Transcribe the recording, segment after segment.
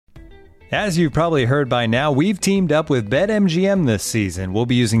As you've probably heard by now, we've teamed up with BetMGM this season. We'll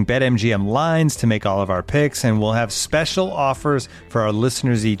be using BetMGM lines to make all of our picks, and we'll have special offers for our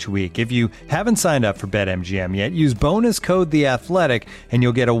listeners each week. If you haven't signed up for BetMGM yet, use bonus code The Athletic, and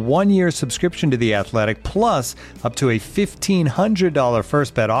you'll get a 1-year subscription to The Athletic, plus up to a $1,500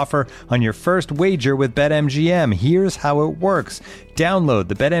 first bet offer on your first wager with BetMGM. Here's how it works. Download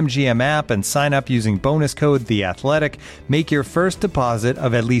the BetMGM app and sign up using bonus code The Athletic. Make your first deposit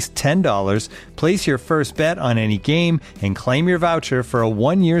of at least $10. Place your first bet on any game and claim your voucher for a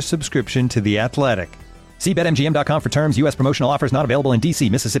 1-year subscription to The Athletic. See BetMGM.com for terms. U.S. promotional offers not available in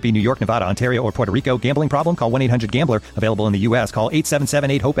D.C., Mississippi, New York, Nevada, Ontario, or Puerto Rico. Gambling problem? Call 1-800-GAMBLER. Available in the U.S. Call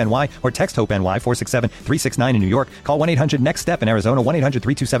 877-8-HOPE-NY or text HOPE-NY 467-369 in New York. Call 1-800-NEXT-STEP in Arizona.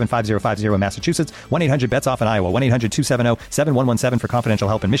 1-800-327-5050 in Massachusetts. 1-800-BETS-OFF in Iowa. 1-800-270-7117 for confidential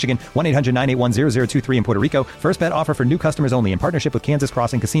help in Michigan. 1-800-981-0023 in Puerto Rico. First bet offer for new customers only in partnership with Kansas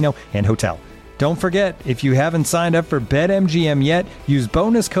Crossing Casino and Hotel. Don't forget, if you haven't signed up for BetMGM yet, use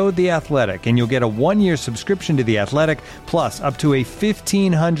bonus code The Athletic, and you'll get a 1-year subscription to The Athletic, plus up to a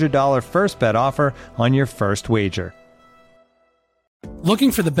 $1,500 first bet offer on your first wager.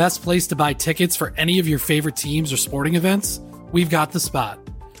 Looking for the best place to buy tickets for any of your favorite teams or sporting events? We've got the spot.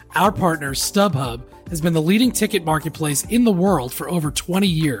 Our partner, StubHub, has been the leading ticket marketplace in the world for over 20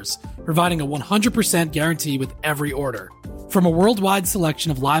 years, providing a 100% guarantee with every order. From a worldwide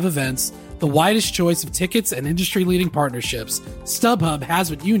selection of live events, the widest choice of tickets and industry-leading partnerships, StubHub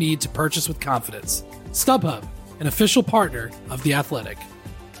has what you need to purchase with confidence. StubHub, an official partner of The Athletic.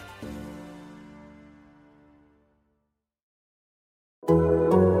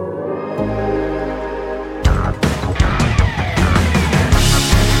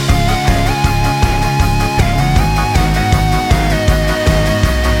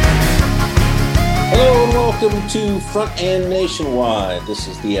 Welcome to Front and Nationwide. This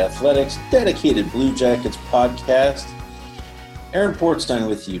is The Athletic's dedicated Blue Jackets podcast. Aaron Portstein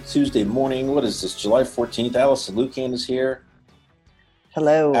with you Tuesday morning. What is this, July 14th? Allison Lucan is here.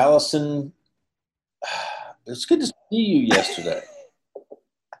 Hello. Allison, it's good to see you yesterday.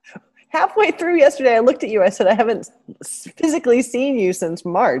 Halfway through yesterday, I looked at you. I said, I haven't physically seen you since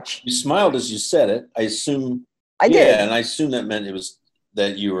March. You smiled as you said it. I assume. I did. Yeah, and I assume that meant it was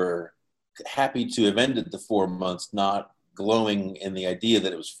that you were happy to have ended the 4 months, not glowing in the idea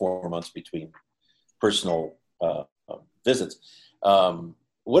that it was 4 months between personal visits.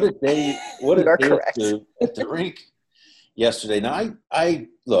 What a day! What a day at the rink yesterday. Now,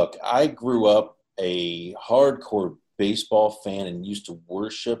 I grew up a hardcore baseball fan and used to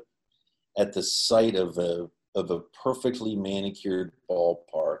worship at the sight of a perfectly manicured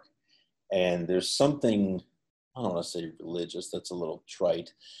ballpark. And there's something, I don't want to say religious, that's a little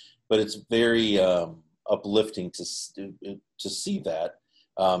trite, but it's very uplifting to see that.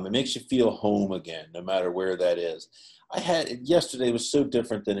 It makes you feel home again, no matter where that is. Yesterday was so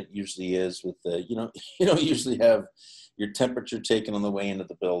different than it usually is. With you don't usually have your temperature taken on the way into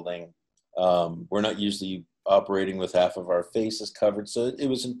the building. We're not usually operating with half of our faces covered, so it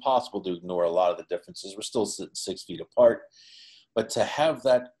was impossible to ignore a lot of the differences. We're still sitting 6 feet apart, but to have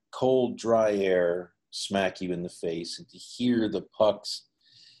that cold, dry air smack you in the face and to hear the pucks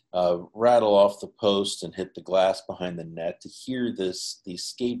rattle off the post and hit the glass behind the net, to hear these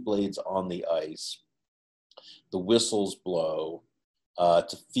skate blades on the ice, the whistles blow,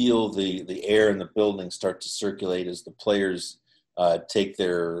 to feel the air in the building start to circulate as the players take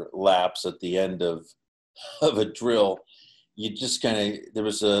their laps at the end of a drill, you just there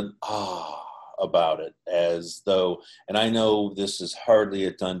was a about it, as though, and I know this is hardly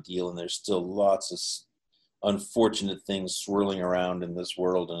a done deal and there's still lots of unfortunate things swirling around in this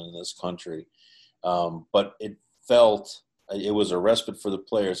world and in this country. But it was a respite for the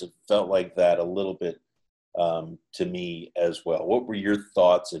players. It felt like that a little bit to me as well. What were your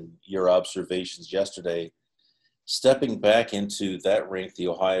thoughts and your observations yesterday, stepping back into that rink, the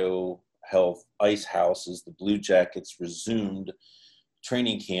Ohio Health Ice House, as the Blue Jackets began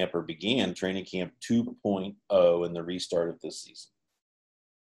training camp 2.0 in the restart of this season?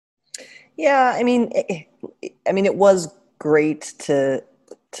 Yeah, I mean, it was great to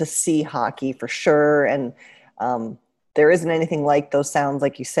see hockey for sure, and there isn't anything like those sounds,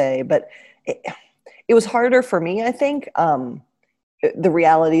 like you say. But it was harder for me, I think. The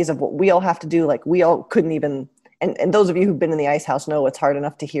realities of what we all have to do, like we all couldn't even. And those of you who've been in the Ice House know it's hard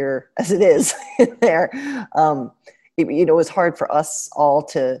enough to hear as it is in there. It was hard for us all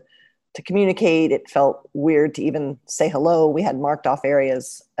to communicate. It felt weird to even say hello. We had marked off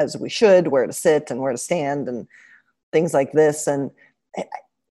areas as we should, where to sit and where to stand and things like this. And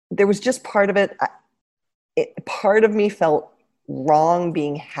there was just part of it. Part of me felt wrong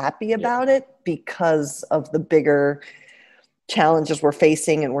being happy about it because of the bigger challenges we're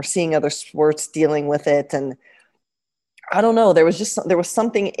facing, and we're seeing other sports dealing with it. And I don't know, there was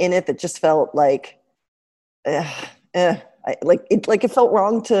something in it that just felt like, it felt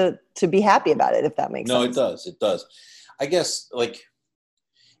wrong to be happy about it, if that makes sense. No, it does. I guess like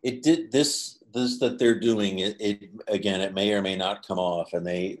it did this that they're doing it again, it may or may not come off, and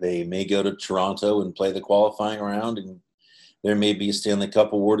they may go to Toronto and play the qualifying round, and there may be a Stanley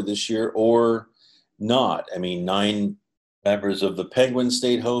Cup awarded this year or not. I mean, 9 members of the Penguins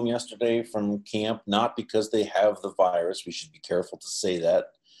stayed home yesterday from camp, not because they have the virus. We should be careful to say that.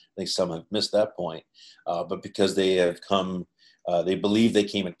 I think some have missed that point, but because they have come, they believe they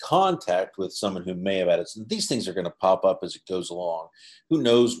came in contact with someone who may have had it. So these things are going to pop up as it goes along. Who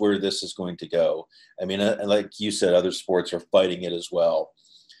knows where this is going to go? I mean, like you said, other sports are fighting it as well.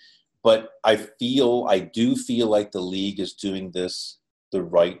 But I do feel like the league is doing this the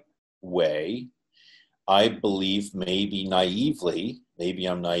right way. I believe, maybe naively, maybe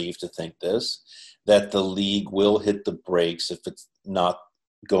I'm naive to think this, that the league will hit the brakes if it's not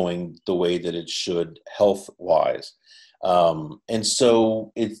going the way that it should health-wise. And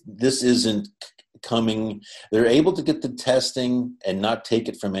so this isn't coming. They're able to get the testing and not take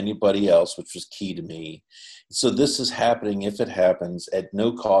it from anybody else, which was key to me. So this is happening, if it happens, at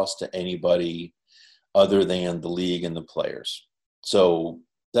no cost to anybody other than the league and the players. So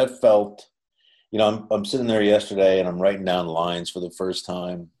that felt, I'm sitting there yesterday and I'm writing down lines for the first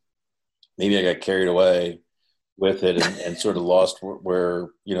time. Maybe I got carried away with it and sort of lost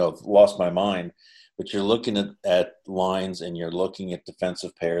my mind. But you're looking at lines, and you're looking at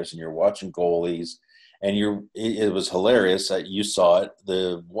defensive pairs, and you're watching goalies, and it was hilarious that you saw it.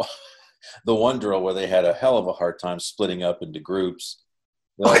 The one drill where they had a hell of a hard time splitting up into groups.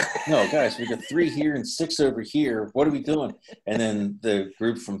 They're like, no, guys, we got 3 here and 6 over here. What are we doing? And then the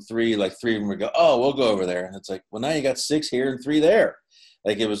group from 3, like 3 of them would go, oh, we'll go over there. And it's like, well, now you got 6 here and 3 there.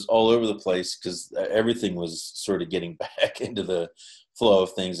 Like, it was all over the place because everything was sort of getting back into the flow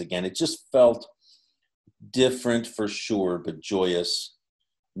of things again. It just felt different for sure, but joyous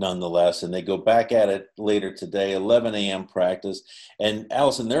nonetheless. And they go back at it later today, 11 a.m. practice. And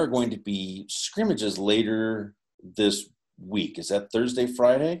Allison, there are going to be scrimmages later this week. Is that Thursday,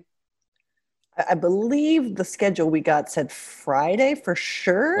 Friday? I believe the schedule we got said Friday for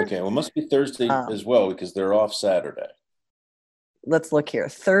sure. Okay, well, it must be Thursday as well, because they're off Saturday. Let's look here.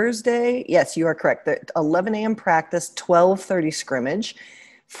 Thursday, yes, you are correct. The 11 a.m. practice, 12:30 scrimmage.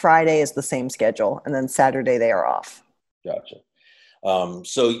 Friday is the same schedule, and then Saturday they are off. Gotcha.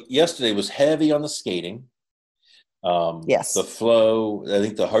 So yesterday was heavy on the skating. Yes. The flow, I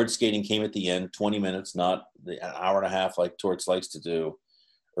think the hard skating came at the end, 20 minutes, not an hour and a half like Torts likes to do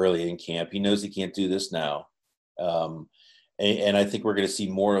early in camp. He knows he can't do this now. And I think we're going to see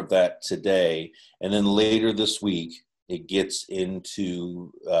more of that today. And then later this week, it gets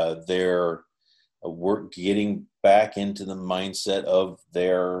into their work, getting back into the mindset of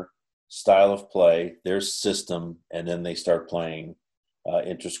their style of play, their system, and then they start playing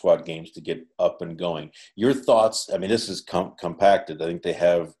inter-squad games to get up and going. Your thoughts? I mean, this is compacted. I think they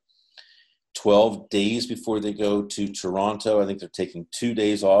have 12 days before they go to Toronto. I think they're taking 2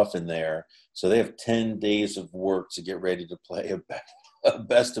 days off in there. So they have 10 days of work to get ready to play a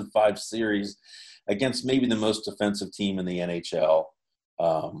best-of-5 series against maybe the most defensive team in the NHL.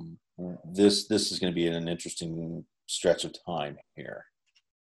 This is going to be an interesting stretch of time here.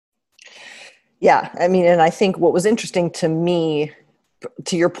 Yeah, I mean, and I think what was interesting to me,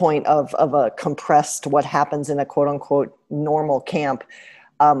 to your point of a compressed what happens in a quote unquote normal camp,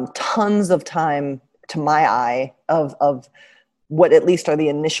 tons of time to my eye of what at least are the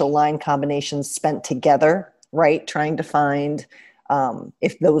initial line combinations spent together, right? Trying to find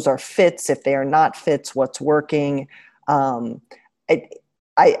if those are fits, if they are not fits, what's working.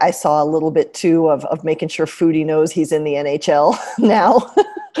 I saw a little bit too of making sure Foodie knows he's in the NHL now.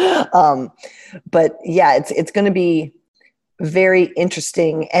 But yeah, it's going to be very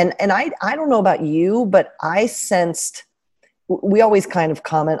interesting. And I don't know about you, but I sensed, we always kind of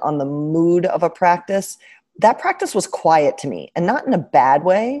comment on the mood of a practice. That practice was quiet to me, and not in a bad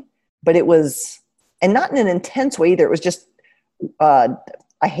way, but it was, and not in an intense way either. It was just, I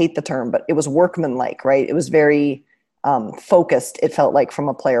hate the term, but it was workmanlike, right? It was very focused, it felt like, from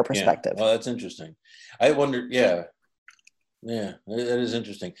a player perspective. Yeah. Well, that's interesting. I wonder, yeah, that is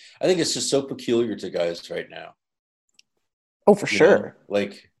interesting. I think it's just so peculiar to guys right now. Oh, for sure.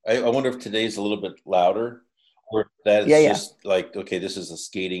 Like, I wonder if today's a little bit louder, or if that's just like, okay, this is a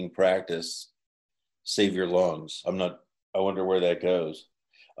skating practice. Save your lungs. I wonder where that goes.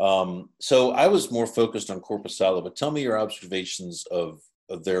 So I was more focused on Korpisalo, but tell me your observations of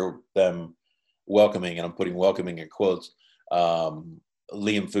them welcoming, and I'm putting welcoming in quotes, Liam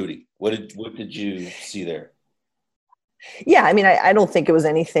Foudy. What did you see there? Yeah, I mean, I don't think it was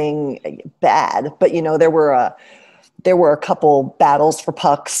anything bad, but there were a couple battles for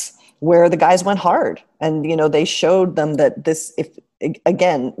pucks where the guys went hard, and they showed them that this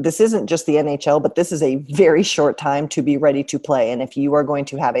isn't just the NHL, but this is a very short time to be ready to play, and if you are going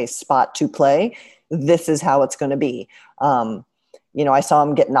to have a spot to play, this is how it's going to be. I saw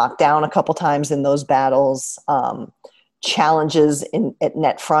him get knocked down a couple times in those battles, challenges at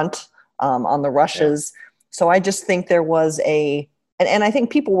net front on the rushes. Yeah. So I just think there was and I think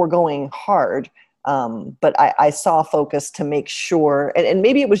people were going hard, but I saw focus to make sure, and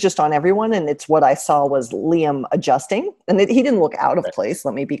maybe it was just on everyone, and it's what I saw was Liam adjusting, and he didn't look out of place.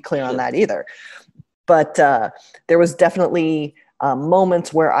 Let me be clear on that either. But there was definitely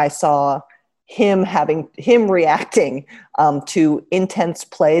moments where I saw him reacting to intense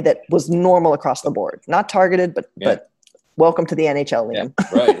play that was normal across the board, not targeted, but welcome to the NHL, Liam.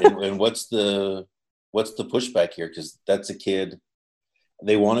 Yeah, right. And what's the pushback here? Because that's a kid.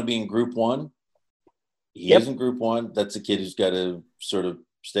 They want to be in Group 1. He is in Group 1. That's a kid who's got to sort of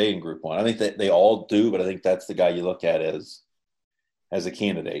stay in Group 1. I think that they all do, but I think that's the guy you look at as a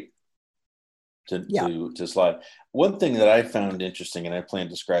candidate to slide. One thing that I found interesting, and I plan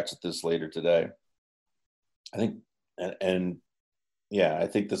to scratch at this later today, I think, I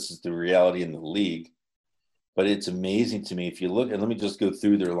think this is the reality in the league, but it's amazing to me if you look, and let me just go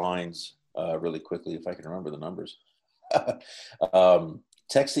through their lines really quickly if I can remember the numbers.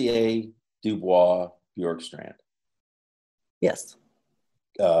 Texier, Dubois, Bjorkstrand. Yes.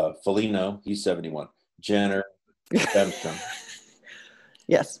 Foligno, he's 71. Jenner, Bemstrom.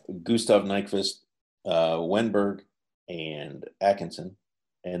 Yes. Gustav Nyquist, Wenberg, and Atkinson.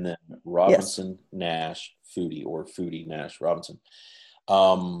 And then Robinson, Nash, Foudy, or Foudy, Nash, Robinson.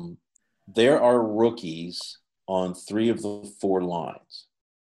 There are rookies on 3 of the 4 lines.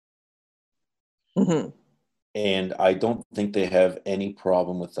 Mm-hmm. And I don't think they have any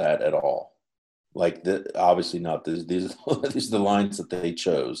problem with that at all. Like, obviously not. These are the lines that they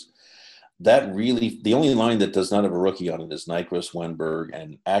chose. That really, the only line that does not have a rookie on it is Nyquist, Wenberg,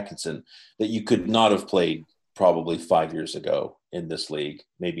 and Atkinson, that you could not have played probably 5 years ago in this league,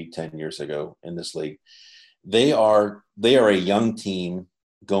 maybe 10 years ago in this league. They are a young team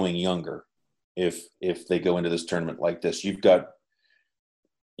going younger. If they go into this tournament like this, you've got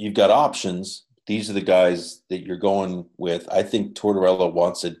options. These are the guys that you're going with. I think Tortorella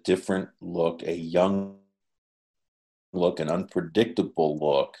wants a different look, a young look, an unpredictable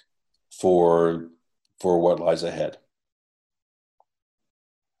look for what lies ahead.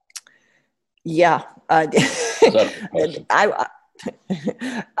 Yeah. Let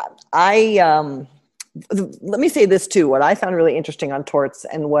me say this too. What I found really interesting on Torts,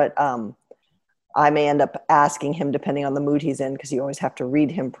 and what I may end up asking him depending on the mood he's in, because you always have to read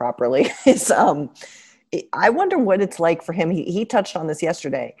him properly, is I wonder what it's like for him. He touched on this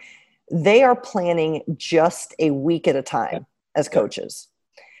yesterday. They are planning just a week at a time as coaches.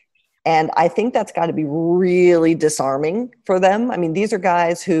 And I think that's got to be really disarming for them. I mean, these are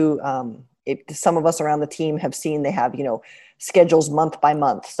guys who some of us around the team have seen. They have, schedules month by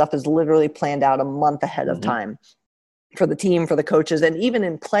month. Stuff is literally planned out a month ahead of time for the team, for the coaches. And even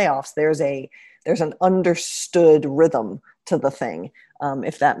in playoffs, there's an understood rhythm to the thing,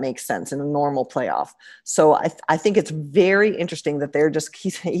 if that makes sense, in a normal playoff. So I think it's very interesting that they're just,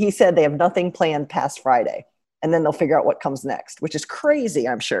 he said they have nothing planned past Friday, and then they'll figure out what comes next, which is crazy,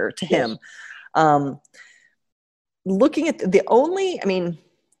 I'm sure, to him. Looking at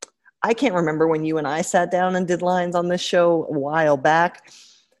I can't remember when you and I sat down and did lines on this show a while back.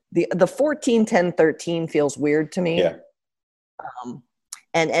 The 14-10-13 feels weird to me. Yeah.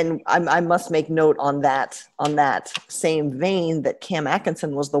 And I must make note on that same vein that Cam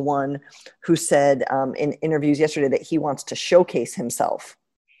Atkinson was the one who said in interviews yesterday that he wants to showcase himself,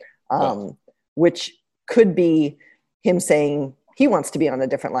 which could be him saying he wants to be on a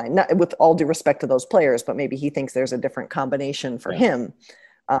different line, not with all due respect to those players, but maybe he thinks there's a different combination for him.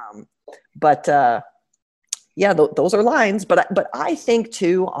 Those are lines, but I think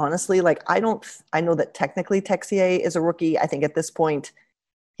too, honestly, like I know that technically Texier is a rookie. I think at this point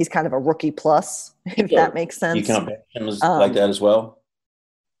he's kind of a rookie plus, if that makes sense. You count him as like that as well?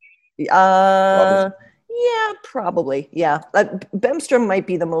 Yeah, probably. Yeah. Bemstrom might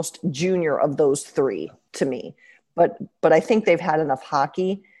be the most junior of those 3 to me, but I think they've had enough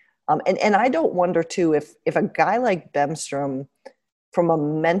hockey. And I don't wonder too, if a guy like Bemstrom, from a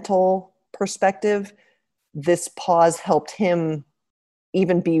mental perspective, this pause helped him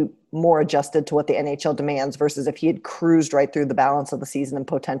even be more adjusted to what the NHL demands versus if he had cruised right through the balance of the season and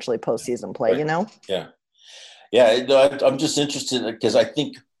potentially postseason play, Right. you know? Yeah. Yeah. I'm just interested because I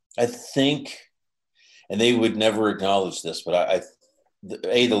think, and they would never acknowledge this, but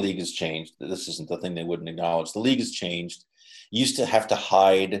the league has changed. This isn't the thing they wouldn't acknowledge. The league has changed. You used to have to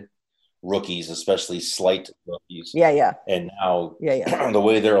hide rookies, especially slight rookies. Yeah. And now Yeah. the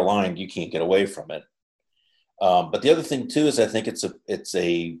way they're aligned, you can't get away from it. But the other thing too is I think it's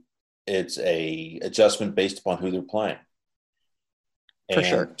a adjustment based upon who they're playing. For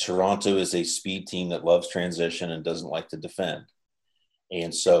sure. Toronto is a speed team that loves transition and doesn't like to defend.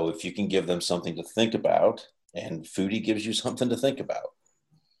 And so if you can give them something to think about, and Foodie gives you something to think about,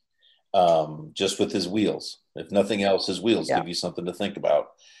 just with his wheels, if nothing else, his wheels give you something to think about.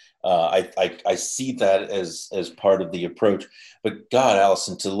 I see that as part of the approach. But God,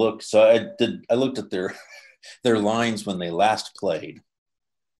 Allison, to look, so I looked at their lines when they last played,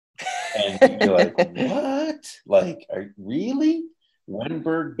 and you're like, what? Like, really?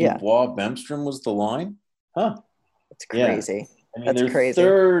 Wenberg, Dubois, Bemstrom was the line? Huh? It's crazy. Yeah. I mean, that's their crazy.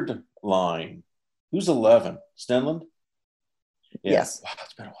 Third line. Who's 11? Stenlund? Yeah. Yes. Wow,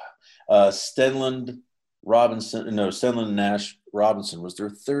 it's been a while. Stenlund, Nash, Robinson was their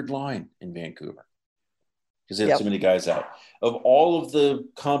third line in Vancouver because they had so many guys out. Of all of the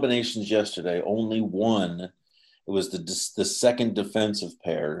combinations yesterday, only one, it was the second defensive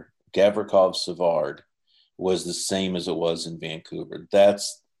pair, Gavrikov-Savard, was the same as it was in Vancouver.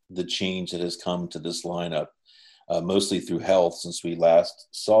 That's the change that has come to this lineup, mostly through health since we last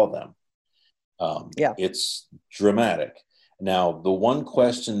saw them. It's dramatic. Now, the one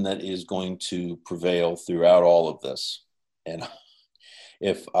question that is going to prevail throughout all of this, and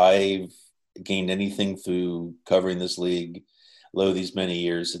if I've gained anything through covering this league these many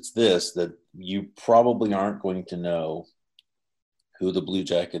years, it's this, that you probably aren't going to know who the Blue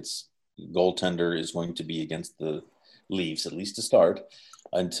Jackets goaltender is going to be against the Leafs, at least to start,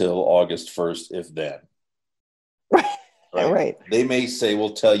 until August 1st, if then. Right. They may say,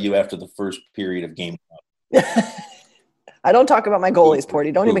 we'll tell you after the first period of game. I don't talk about my goalies,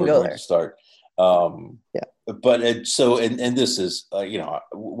 Porty. Don't even go there. Start. But this is,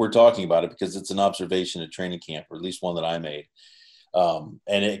 we're talking about it because it's an observation at training camp, or at least one that I made. And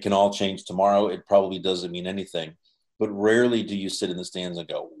it can all change tomorrow. It probably doesn't mean anything. But rarely do you sit in the stands and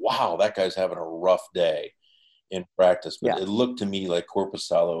go, wow, that guy's having a rough day in practice. But it looked to me like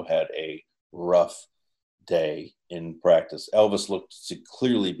Korpisalo had a rough day in practice. Elvis looked to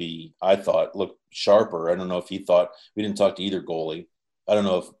clearly be, I thought, looked sharper. I don't know if he thought, we didn't talk to either goalie. I don't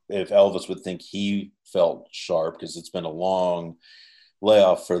know if Elvis would think he felt sharp because it's been a long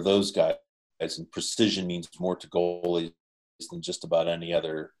layoff for those guys. And precision means more to goalies than just about any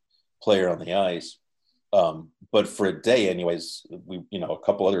other player on the ice. But for a day, anyways, a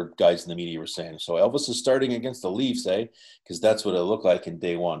couple other guys in the media were saying, so Elvis is starting against the Leafs, because that's what it looked like in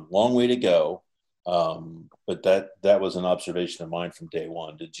day one. Long way to go. But that was an observation of mine from day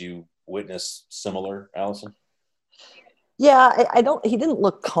one. Did you witness similar, Allison? Yeah, he didn't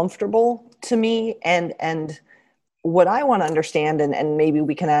look comfortable to me. And what I want to understand, and maybe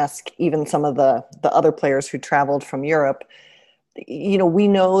we can ask even some of the other players who traveled from Europe, we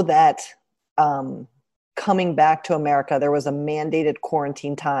know that, coming back to America, there was a mandated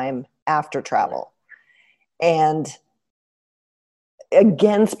quarantine time after travel. And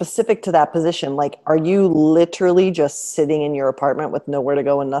again, specific to that position, like, are you literally just sitting in your apartment with nowhere to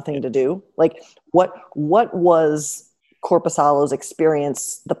go and nothing to do? Like, what was Korpisalo's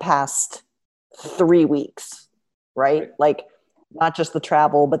experience the past 3 weeks, right? Like, not just the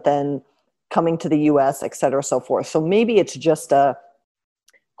travel, but then coming to the US, et cetera, so forth. So maybe it's just a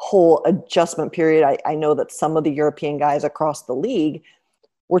whole adjustment period. I know that some of the European guys across the league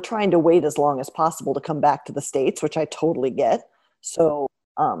were trying to wait as long as possible to come back to the States, which I totally get. So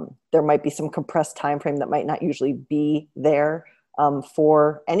there might be some compressed time frame that might not usually be there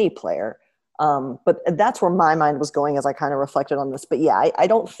for any player. But that's where my mind was going as I kind of reflected on this. But yeah, I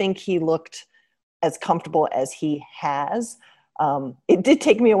don't think he looked as comfortable as he has. It did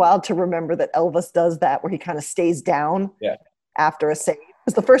take me a while to remember that Elvis does that, where he kind of stays down after a save.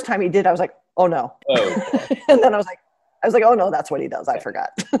 Because the first time he did, I was like, oh no. Oh. And then I was like, oh no, that's what he does. I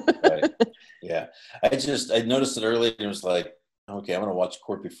forgot. Right. Yeah. I noticed it earlier and it was like, okay, I'm going to watch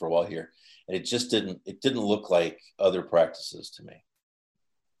Corpy for a while here. And it didn't look like other practices to me.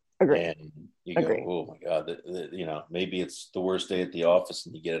 Agree. And you go, oh my God, maybe it's the worst day at the office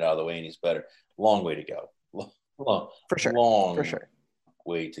and you get it out of the way and he's better. Long way to go. For sure. Long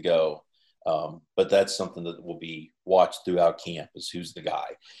way to go. But that's something that will be watched throughout camp, is who's the guy.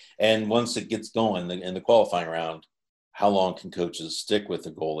 And once it gets going in the qualifying round, how long can coaches stick with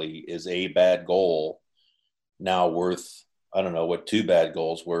the goalie? Is a bad goal now worth, I don't know what 2 bad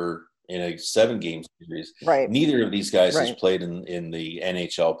goals were in a 7-game series? Right. Neither of these guys has Right. played in the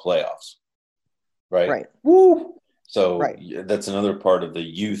NHL playoffs. Right. Right. Woo. So Right. that's another part of the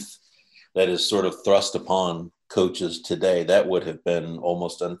youth that is sort of thrust upon coaches today. That would have been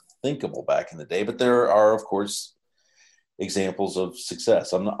almost unthinkable back in the day. But there are, of course, examples of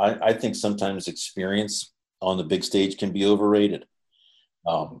success. I think sometimes experience on the big stage can be overrated.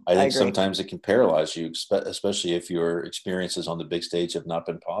 I think agree. sometimes it can paralyze you, especially if your experiences on the big stage have not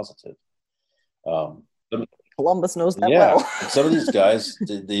been positive. Columbus knows that Yeah, well. and some of these guys,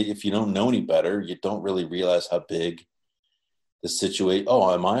 if you don't know any better, you don't really realize how big the situation. Oh,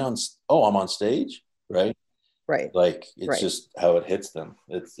 I'm on stage, right? Right. Like it's Right. just how it hits them.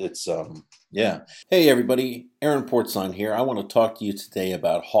 It's yeah. Hey everybody, Aaron Portzline here. I want to talk to you today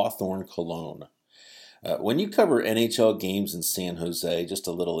about Hawthorne Cologne. When you cover NHL games in San Jose, just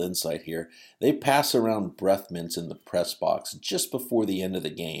a little insight here, they pass around breath mints in the press box just before the end of the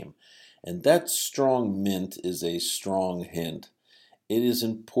game. And that strong mint is a strong hint. It is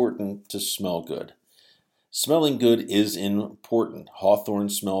important to smell good. Smelling good is important. Hawthorne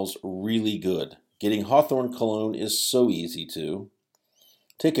smells really good. Getting Hawthorne Cologne is so easy too.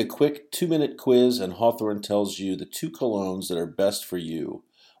 Take a quick 2-minute quiz and Hawthorne tells you the 2 colognes that are best for you.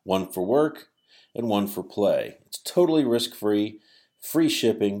 One for work and one for play. It's totally risk-free, free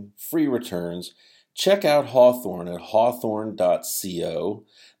shipping, free returns. Check out Hawthorne at hawthorne.co.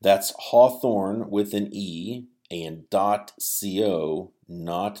 That's Hawthorne with an E and .co,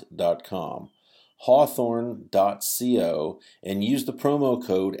 not .com. Hawthorne.co and use the promo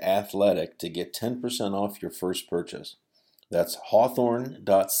code ATHLETIC to get 10% off your first purchase. That's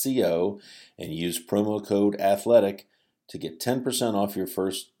Hawthorne.co and use promo code ATHLETIC to get 10% off your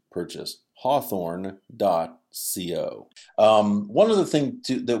first purchase. Hawthorne.co. One other thing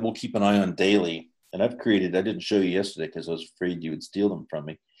that we'll keep an eye on daily, and I didn't show you yesterday because I was afraid you would steal them from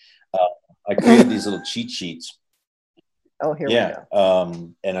me. I created these little cheat sheets. Oh, here we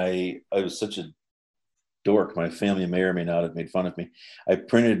go. And I was such a dork. My family may or may not have made fun of me. I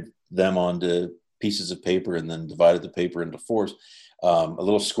printed them onto pieces of paper and then divided the paper into 4s. A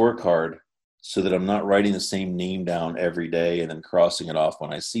little scorecard so that I'm not writing the same name down every day and then crossing it off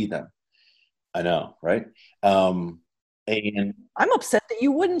when I see them. I know, right? And I'm upset that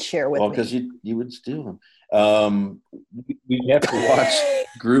you wouldn't share with me. Well, because you would steal them. We have to watch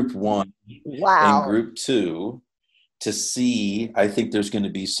Group 1 and Group 2 to see. I think there's going to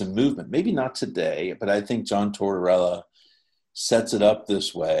be some movement. Maybe not today, but I think John Tortorella sets it up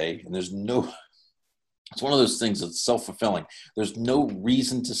this way. And it's one of those things that's self-fulfilling. There's no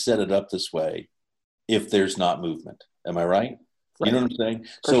reason to set it up this way if there's not movement. Am I right? You know what I'm saying?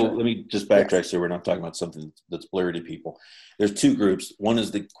 So let me just backtrack so we're not talking about something that's blurry to people. There's 2 groups. One is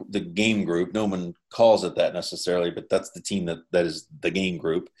the game group. No one calls it that necessarily, but that's the team that is the game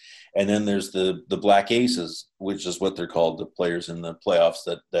group. And then there's the Black Aces, which is what they're called, the players in the playoffs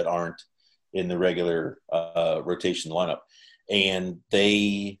that aren't in the regular rotation lineup. And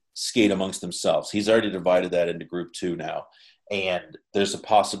they skate amongst themselves. He's already divided that into Group 2 now. And there's a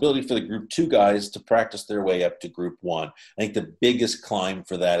possibility for the Group 2 guys to practice their way up to Group 1. I think the biggest climb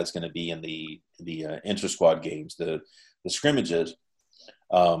for that is going to be in the intra-squad games, the scrimmages.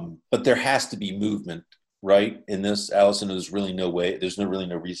 But there has to be movement, right? In this, Allison, there's really no way. There's really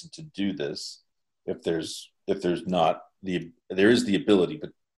no reason to do this if there's not there is the ability.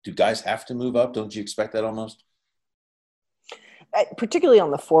 But do guys have to move up? Don't you expect that almost? Particularly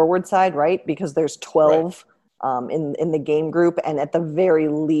on the forward side, right? Because there's 12. Right. In the game group, and at the very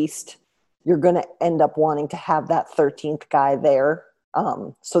least, you're going to end up wanting to have that 13th guy there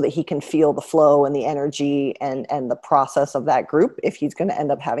so that he can feel the flow and the energy and the process of that group if he's going to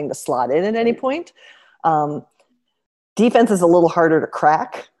end up having to slot in at any point. Defense is a little harder to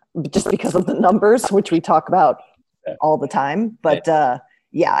crack just because of the numbers, which we talk about all the time. But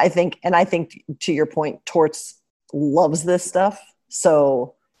I think to your point, Torts loves this stuff.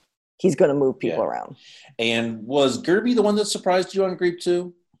 So he's going to move people around. And was Gerby the one that surprised you on Group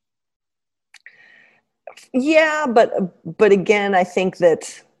 2? Yeah, but again, I think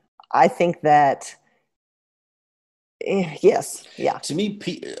that yes, yeah. To me,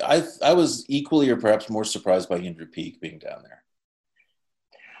 I was equally or perhaps more surprised by Andrew Peeke being down there.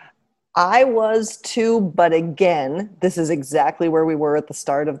 I was too, but again, this is exactly where we were at the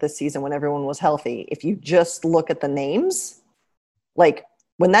start of the season when everyone was healthy. If you just look at the names, like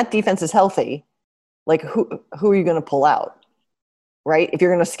when that defense is healthy, like who are you going to pull out, right? If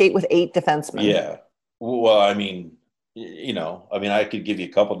you're going to skate with 8 defensemen. Yeah. Well, I mean, I could give you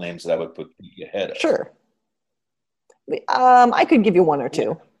a couple names that I would put ahead of. Sure. I could give you one or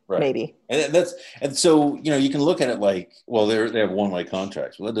two, right. maybe. And so, you can look at it like, well, they have one-way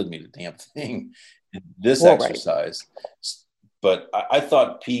contracts. Well, that doesn't mean a damn thing in this exercise. Right. But I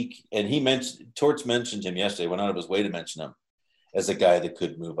thought Peak, and Torts mentioned him yesterday, went out of his way to mention him as a guy that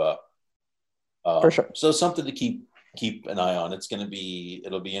could move up. For sure. So something to keep an eye on. It'll be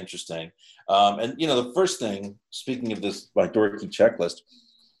interesting. And the first thing, speaking of this, my dorky checklist,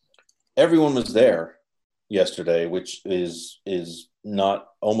 everyone was there yesterday, which is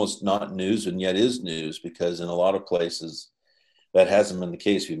almost not news, and yet is news, because in a lot of places that hasn't been the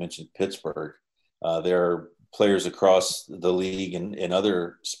case. We mentioned Pittsburgh. There are players across the league and in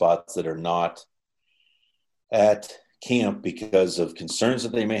other spots that are not at camp because of concerns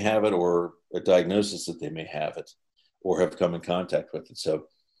that they may have it, or a diagnosis that they may have it, or have come in contact with it. So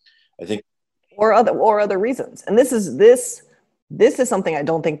I think, or other reasons. And this is something I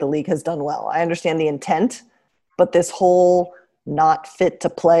don't think the league has done well. I understand the intent, but this whole not fit to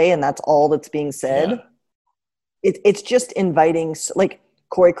play, and that's all that's being said. Yeah. It's just inviting, like,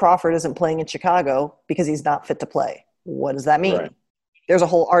 Corey Crawford isn't playing in Chicago because he's not fit to play. What does that mean? Right. There's a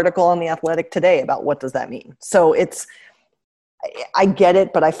whole article on The Athletic today about what does that mean. So I get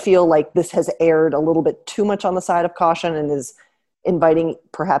it, but I feel like this has aired a little bit too much on the side of caution and is inviting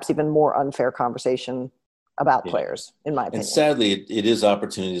perhaps even more unfair conversation about players, in my opinion. And sadly, it is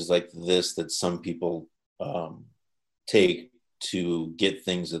opportunities like this that some people take to get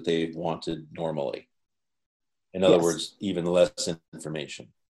things that they wanted normally. In other words, even less information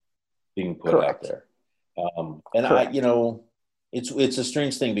being put out there. And it's a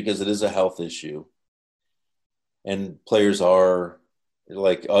strange thing because it is a health issue, and players are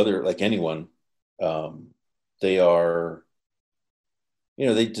like anyone. They are,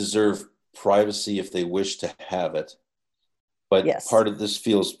 they deserve privacy if they wish to have it. But part of this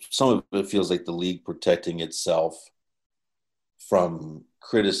some of it feels like the league protecting itself from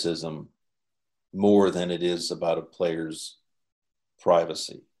criticism more than it is about a player's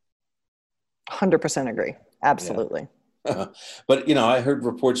privacy. 100% agree. Absolutely. Yeah. But, I heard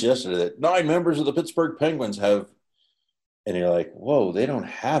reports yesterday that 9 members of the Pittsburgh Penguins have, and you're like, whoa, they don't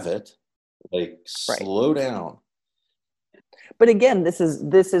have it. Like, slow down. But again, this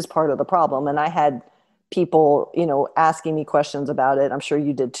is part of the problem. And I had people, asking me questions about it. I'm sure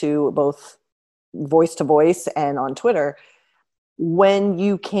you did too, both voice to voice and on Twitter. When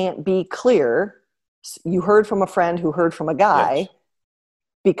you can't be clear, you heard from a friend who heard from a guy,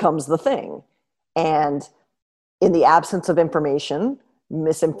 becomes the thing. And in the absence of information,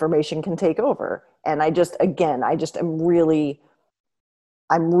 misinformation can take over. And I'm really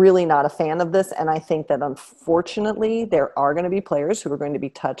not a fan of this. And I think that unfortunately there are going to be players who are going to be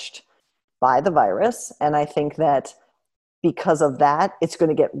touched by the virus. And I think that because of that, it's going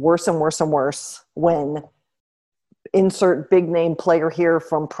to get worse and worse and worse when insert big name player here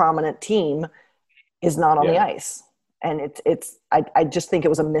from prominent team is not on the ice. And I just think it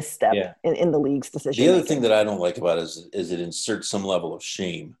was a misstep in the league's decision. The other thing that I don't like about it is it inserts some level of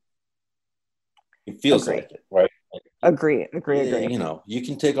shame. It feels like it, right? Agree. You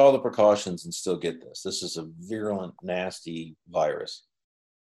can take all the precautions and still get this. This is a virulent, nasty virus.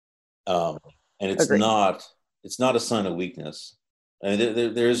 And it's not a sign of weakness. I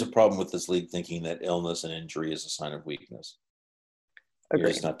mean, there is a problem with this league thinking that illness and injury is a sign of weakness. You're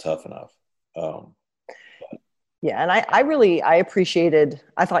just not tough enough. And I appreciated,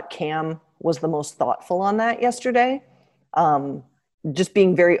 I thought Cam was the most thoughtful on that yesterday. Just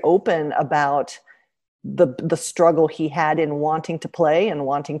being very open about the struggle he had in wanting to play and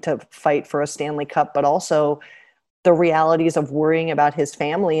wanting to fight for a Stanley Cup, but also the realities of worrying about his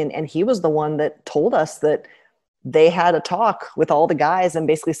family. And he was the one that told us that they had a talk with all the guys and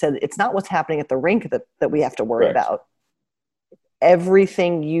basically said, it's not what's happening at the rink that we have to worry about. Every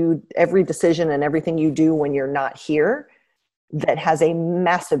decision and everything you do when you're not here that has a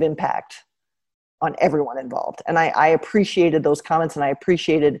massive impact on everyone involved. And I appreciated those comments, and I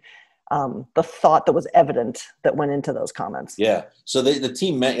appreciated the thought that was evident that went into those comments. Yeah. So the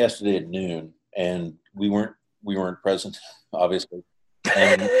team met yesterday at noon, and we weren't present, obviously,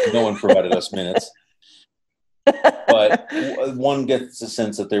 and no one provided us minutes. But one gets a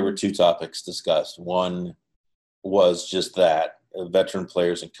sense that there were 2 topics discussed. One was just that, veteran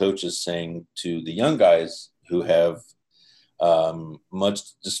players and coaches saying to the young guys who have much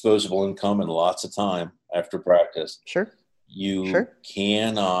disposable income and lots of time after practice. You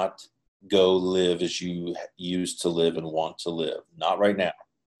cannot go live as you used to live and want to live. Not right now.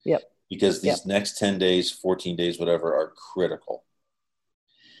 Because these next 10 days, 14 days, whatever, are critical.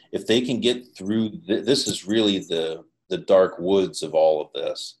 If they can get through, this is really the dark woods of all of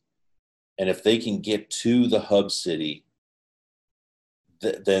this. And if they can get to the hub city,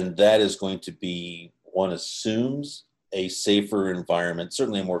 then that is going to be, one assumes, a safer environment,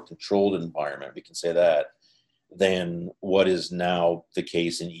 certainly a more controlled environment, we can say that, than what is now the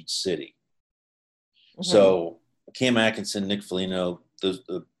case in each city. Mm-hmm. So Cam Atkinson, Nick Foligno,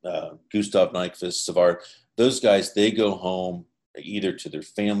 Gustav Nyquist, Savard, those guys, they go home either to their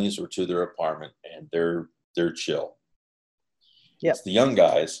families or to their apartment, and they're chill. Yep. It's the young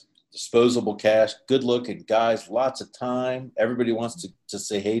guys, disposable cash, good-looking guys, lots of time. Everybody wants to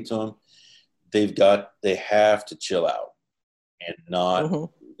say hey to them. They have to chill out and not. Mm-hmm.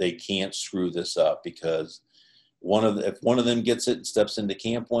 They can't screw this up, because if one of them gets it and steps into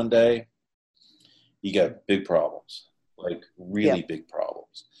camp one day, you got big problems, like really big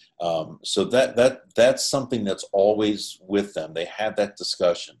problems. So that's something that's always with them. They had that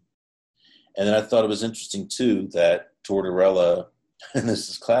discussion. And then I thought it was interesting too that Tortorella, and this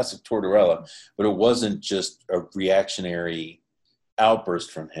is classic Tortorella, but it wasn't just a reactionary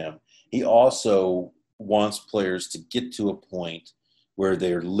outburst from him. He also wants players to get to a point where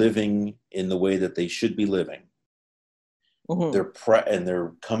they're living in the way that they should be living. Mm-hmm.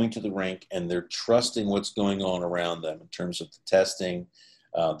 They're coming to the rink and they're trusting what's going on around them in terms of the testing,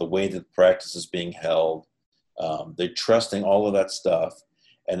 the way that practice is being held. They're trusting all of that stuff,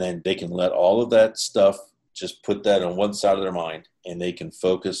 and then they can let all of that stuff, just put that on one side of their mind, and they can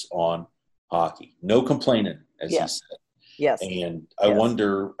focus on hockey. No complaining, as he said. Yes. And I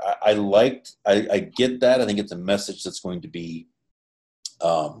wonder, I get that. I think it's a message that's going to be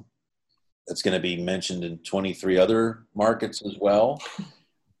mentioned in 23 other markets as well.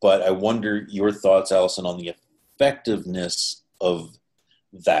 But I wonder your thoughts, Allison, on the effectiveness of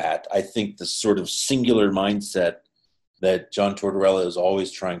that. I think the sort of singular mindset that John Tortorella is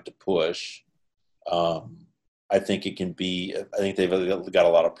always trying to push, I think it can be – I think they've got a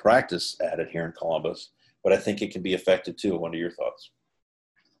lot of practice at it here in Columbus, but I think it can be effective too. What are your thoughts?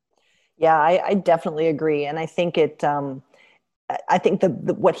 Yeah, I definitely agree. And I think I think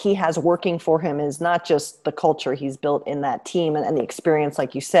what he has working for him is not just the culture he's built in that team and the experience,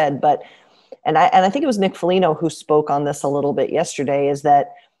 like you said, but and I think it was Nick Foligno who spoke on this a little bit yesterday, is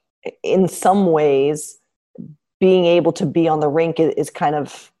that in some ways being able to be on the rink is kind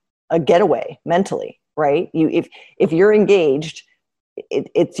of a getaway mentally, right? If you're engaged,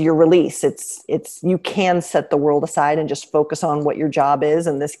 it's your release. It's you can set the world aside and just focus on what your job is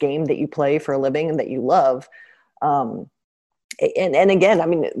and this game that you play for a living and that you love. And again, I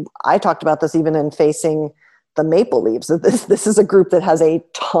mean, I talked about this even in facing the Maple Leafs. This is a group that has a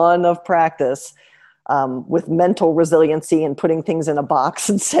ton of practice with mental resiliency and putting things in a box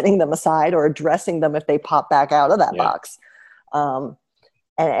and setting them aside or addressing them if they pop back out of that box.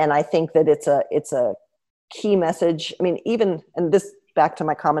 And I think that it's a key message. I mean, and this back to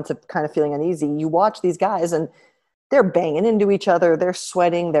my comments of kind of feeling uneasy, you watch these guys and they're banging into each other. They're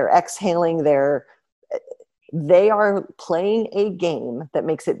sweating, they're exhaling, they are playing a game that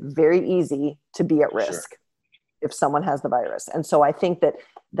makes it very easy to be at risk if someone has the virus. And so I think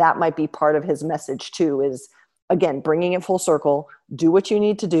that might be part of his message too, is again, bringing it full circle, do what you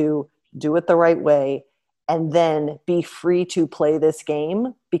need to do it the right way, and then be free to play this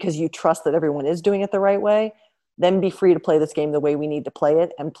game because you trust that everyone is doing it the right way. Then be free to play this game the way we need to play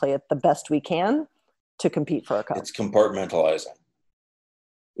it and play it the best we can to compete for a cup. It's compartmentalizing.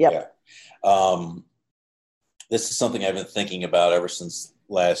 Yep. Yeah. This is something I've been thinking about ever since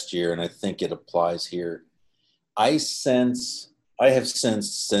last year, and I think it applies here. I have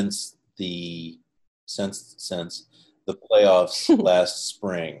sensed since the playoffs last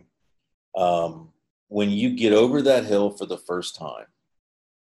spring, when you get over that hill for the first time,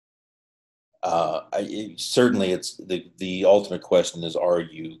 certainly it's the ultimate question is, are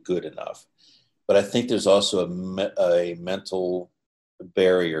you good enough? But I think there's also a mental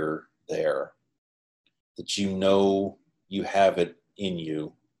barrier there that you have it in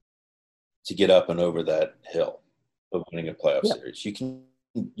you to get up and over that hill of winning a playoff series. You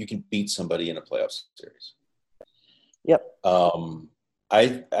can beat somebody in a playoff series. Yep.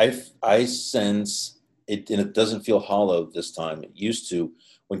 I sense it, and it doesn't feel hollow this time. It used to,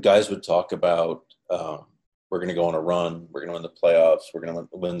 when guys would talk about we're going to go on a run, we're going to win the playoffs, we're going to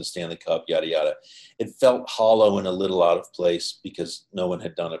win the Stanley Cup, yada yada. It felt hollow and a little out of place because no one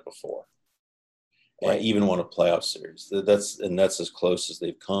had done it before. Right. And even won a playoff series. That's as close as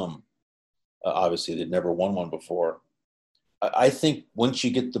they've come. Obviously, they'd never won one before. I think once you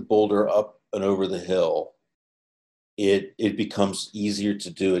get the boulder up and over the hill, it becomes easier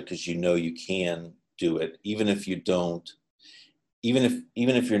to do it because you can do it, even if you don't. Even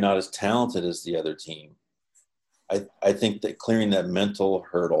if you're not as talented as the other team, I think that clearing that mental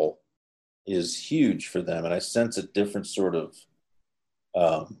hurdle is huge for them. And I sense a different sort of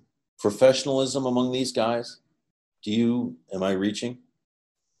professionalism among these guys. Am I reaching?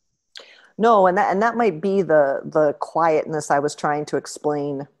 No, and that might be the quietness I was trying to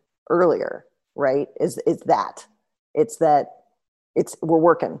explain earlier, right? Is that we're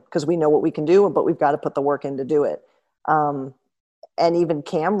working because we know what we can do, but we've got to put the work in to do it. And even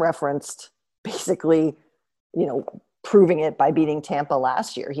Cam referenced basically, proving it by beating Tampa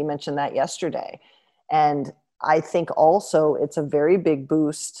last year. He mentioned that yesterday. And I think also it's a very big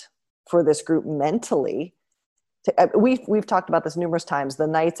boost for this group mentally. We've talked about this numerous times, the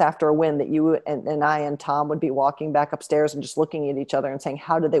nights after a win that you and I and Tom would be walking back upstairs and just looking at each other and saying,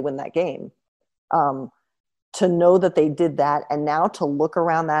 how did they win that game? To know that they did that, and now to look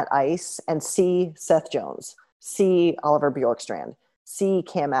around that ice and see Seth Jones, see Oliver Bjorkstrand, see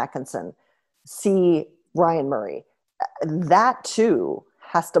Cam Atkinson, see Ryan Murray, that too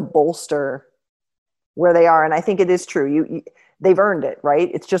has to bolster where they are. And I think it is true. They've earned it, right?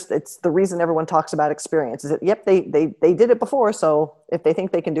 It's the reason everyone talks about experience is that, yep, they did it before. So if they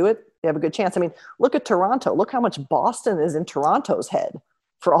think they can do it, they have a good chance. I mean, look at Toronto. Look how much Boston is in Toronto's head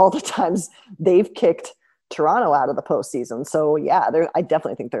for all the times they've kicked Toronto out of the postseason. So yeah, I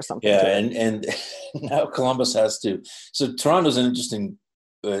definitely think there's something. Yeah. To it. And now Columbus has to, so Toronto's an interesting,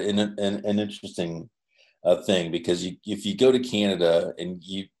 an interesting thing, because if you go to Canada and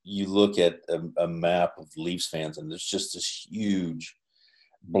you look at a map of Leafs fans, and there's just this huge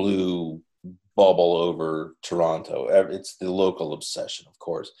blue bubble over Toronto. It's the local obsession, of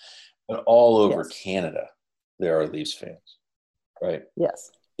course, but all over Canada there are Leafs fans, right?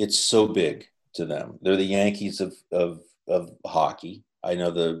 Yes, it's so big to them. They're the Yankees of hockey. I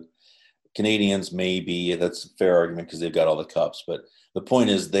know the Canadians maybe, that's a fair argument because they've got all the cups, but the point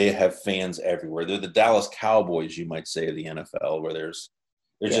is they have fans everywhere. They're the Dallas Cowboys, you might say, of the NFL, where there's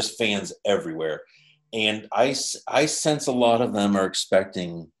just fans everywhere. And I sense a lot of them are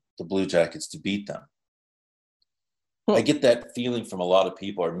expecting the Blue Jackets to beat them. I get that feeling from a lot of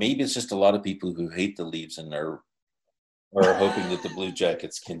people, or maybe it's just a lot of people who hate the Leafs and are hoping that the Blue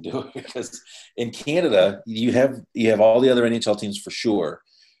Jackets can do it. Because in Canada, you have all the other NHL teams for sure,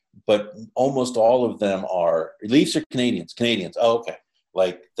 but almost all of them are Leafs or Canadians. Oh, okay.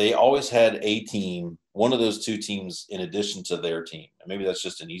 Like they always had a team, one of those two teams in addition to their team. And maybe that's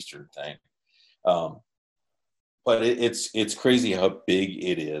just an Eastern thing. But it's crazy how big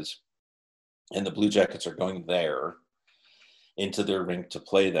it is. And the Blue Jackets are going there into their rink to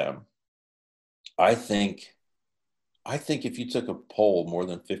play them. I think if you took a poll, more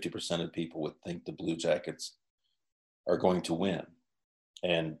than 50% of people would think the Blue Jackets are going to win.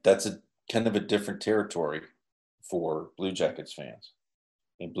 And that's a kind of a different territory for Blue Jackets fans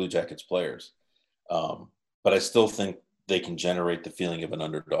and Blue Jackets players. But I still think they can generate the feeling of an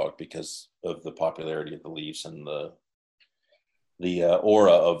underdog because of the popularity of the Leafs and the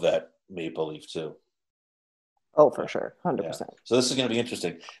aura of that Maple Leaf too. Oh, for sure. 100%. Yeah. So this is going to be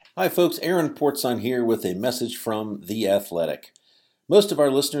interesting. Hi, folks. Aaron Portzon here with a message from The Athletic. Most of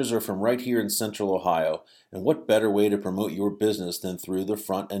our listeners are from right here in Central Ohio, and what better way to promote your business than through the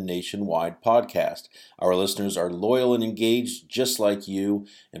Front and Nationwide podcast? Our listeners are loyal and engaged just like you,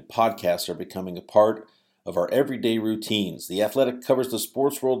 and podcasts are becoming a part of our everyday routines. The Athletic covers the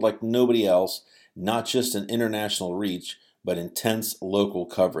sports world like nobody else, not just an international reach, but intense local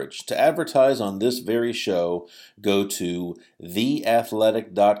coverage. To advertise on this very show, go to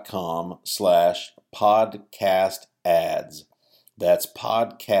theathletic.com/podcast ads. That's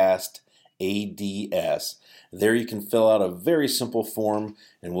podcast ADS. There you can fill out a very simple form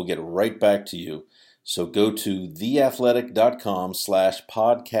and we'll get right back to you. So go to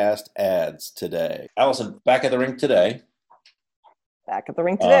theathletic.com/podcast ads today. Allison, back at the rink today. Back at the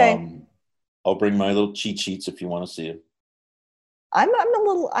rink today. I'll bring my little cheat sheets if you want to see it. I'm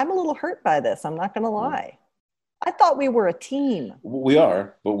a little hurt by this. I'm not going to lie. I thought we were a team. We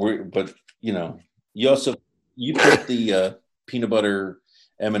are, but you know, you put the peanut butter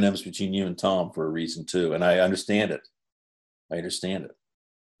M&Ms between you and Tom for a reason too, and I understand it.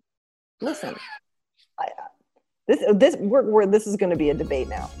 Listen, this is going to be a debate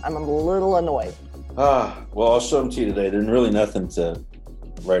now. I'm a little annoyed. Well, I'll show them to you today. There's really nothing to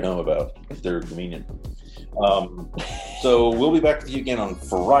write home about if they're convenient. So we'll be back with you again on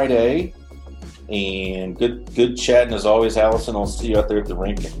Friday, and good chatting as always, Allison. I'll see you out there at the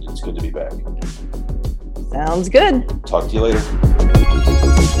rink, and it's good to be back. Sounds good. Talk to you later.